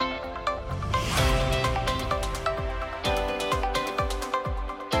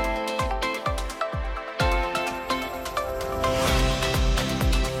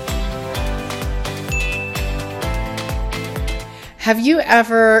Have you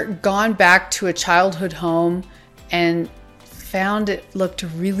ever gone back to a childhood home and found it looked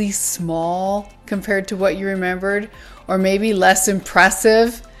really small compared to what you remembered, or maybe less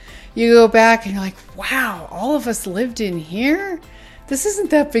impressive? You go back and you're like, wow, all of us lived in here? This isn't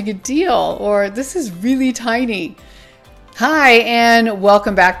that big a deal, or this is really tiny. Hi, and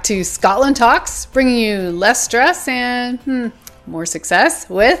welcome back to Scotland Talks, bringing you less stress and more success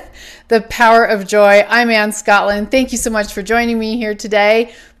with the power of joy. I'm Anne Scotland. Thank you so much for joining me here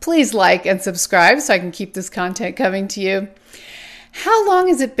today. Please like and subscribe so I can keep this content coming to you. How long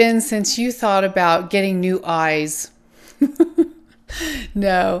has it been since you thought about getting new eyes?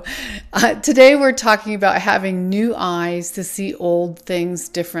 No. Today we're talking about having new eyes to see old things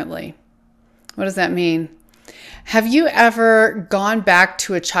differently. What does that mean? Have you ever gone back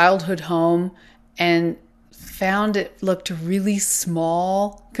to a childhood home and found it looked really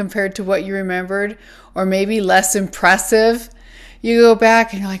small compared to what you remembered, or maybe less impressive? You go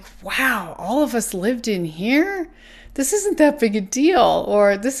back and you're like, wow, all of us lived in here? This isn't that big a deal,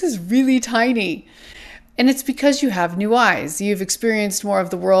 or this is really tiny. And it's because you have new eyes. You've experienced more of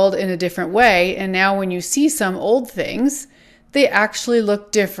the world in a different way, and now when you see some old things, they actually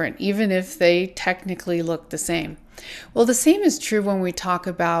look different, even if they technically look the same. Well, the same is true when we talk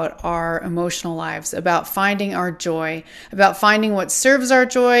about our emotional lives, about finding our joy, about finding what serves our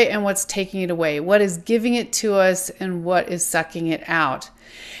joy and what's taking it away, what is giving it to us and what is sucking it out.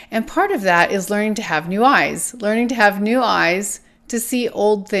 And part of that is learning to have new eyes to see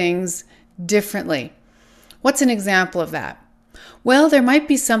old things differently. What's an example of that? Well, there might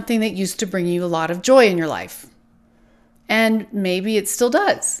be something that used to bring you a lot of joy in your life. And maybe it still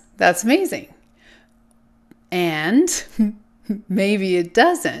does. That's amazing. And maybe it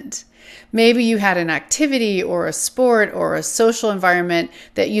doesn't. Maybe you had an activity or a sport or a social environment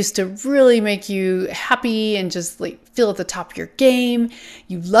that used to really make you happy and just feel at the top of your game.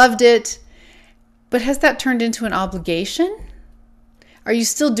 You loved it. But has that turned into an obligation? Are you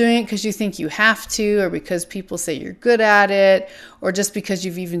still doing it because you think you have to, or because people say you're good at it, or just because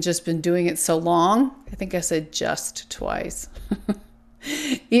you've even just been doing it so long? I think I said just twice.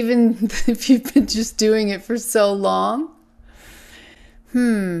 Even if you've been just doing it for so long?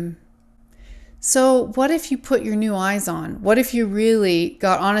 So what if you put your new eyes on? What if you really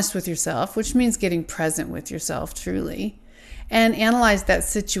got honest with yourself, which means getting present with yourself truly, and analyze that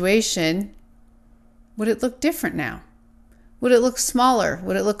situation? Would it look different now? Would it look smaller?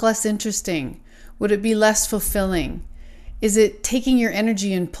 Would it look less interesting? Would it be less fulfilling? Is it taking your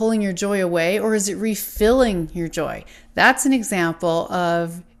energy and pulling your joy away, or is it refilling your joy? That's an example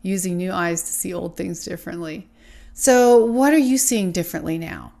of using new eyes to see old things differently. So what are you seeing differently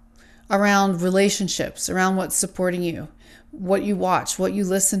now around relationships, around what's supporting you, what you watch, what you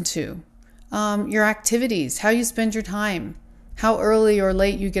listen to, your activities, how you spend your time, how early or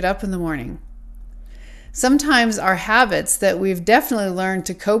late you get up in the morning? Sometimes our habits that we've definitely learned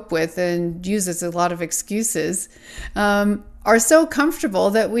to cope with and use as a lot of excuses are so comfortable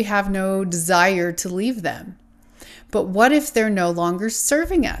that we have no desire to leave them. But what if they're no longer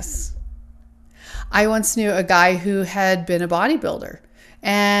serving us? I once knew a guy who had been a bodybuilder,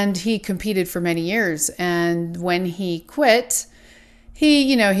 and he competed for many years. And when he quit,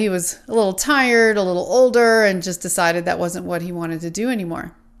 he was a little tired, a little older, and just decided that wasn't what he wanted to do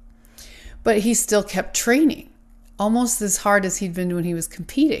anymore. But he still kept training, almost as hard as he'd been when he was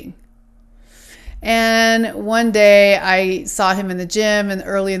competing. And one day I saw him in the gym and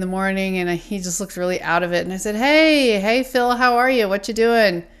early in the morning, and he just looked really out of it. And I said, hey, Phil, how are you? What you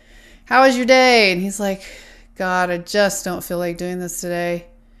doing? How was your day? And he's like, God, I just don't feel like doing this today.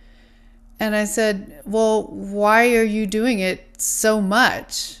 And I said, well, why are you doing it so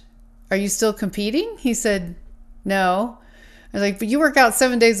much? Are you still competing? He said, no. I was like, but you work out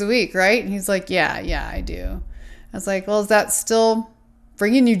 7 days a week, right? And he's like, yeah, I do. I was like, well, is that still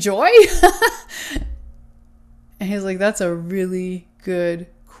bringing you joy? And he's like, that's a really good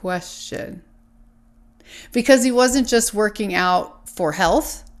question. Because he wasn't just working out for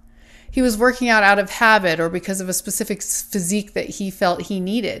health. He was working out of habit or because of a specific physique that he felt he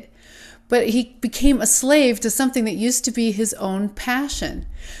needed. But he became a slave to something that used to be his own passion.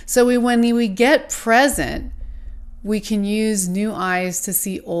 So when we get present, we can use new eyes to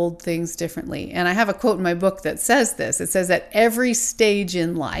see old things differently. And I have a quote in my book that says this. It says, at every stage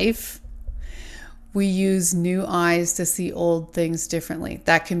in life, we use new eyes to see old things differently.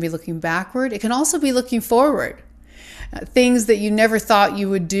 That can be looking backward. It can also be looking forward. Things that you never thought you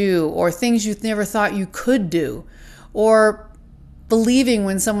would do, or things you never thought you could do, or believing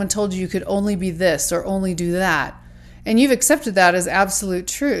when someone told you could only be this or only do that. And you've accepted that as absolute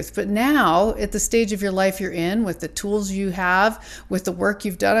truth. But now, at the stage of your life you're in, with the tools you have, with the work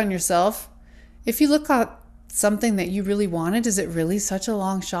you've done on yourself, if you look at something that you really wanted, is it really such a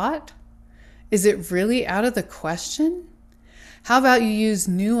long shot? Is it really out of the question? How about you use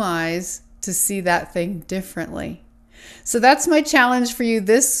new eyes to see that thing differently? So that's my challenge for you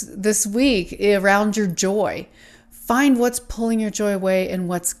this week around your joy. Find what's pulling your joy away and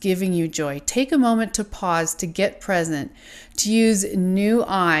what's giving you joy. Take a moment to pause, to get present, to use new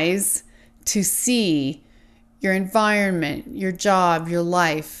eyes to see your environment, your job, your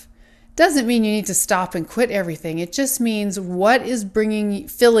life. Doesn't mean you need to stop and quit everything. It just means what is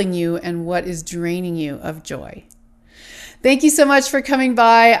filling you and what is draining you of joy. Thank you so much for coming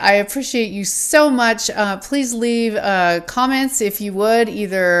by. I appreciate you so much. Please leave comments if you would,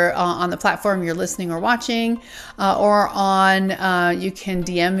 either on the platform you're listening or watching, or you can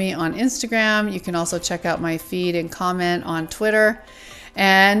DM me on Instagram. You can also check out my feed and comment on Twitter.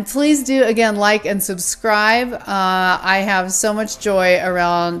 And please do, again, like and subscribe. I have so much joy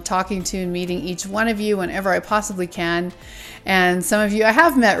around talking to and meeting each one of you whenever I possibly can. And some of you I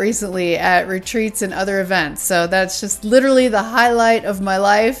have met recently at retreats and other events. So that's just literally the highlight of my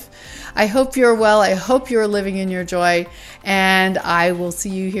life. I hope you're well. I hope you're living in your joy. And I will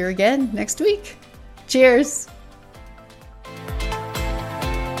see you here again next week. Cheers.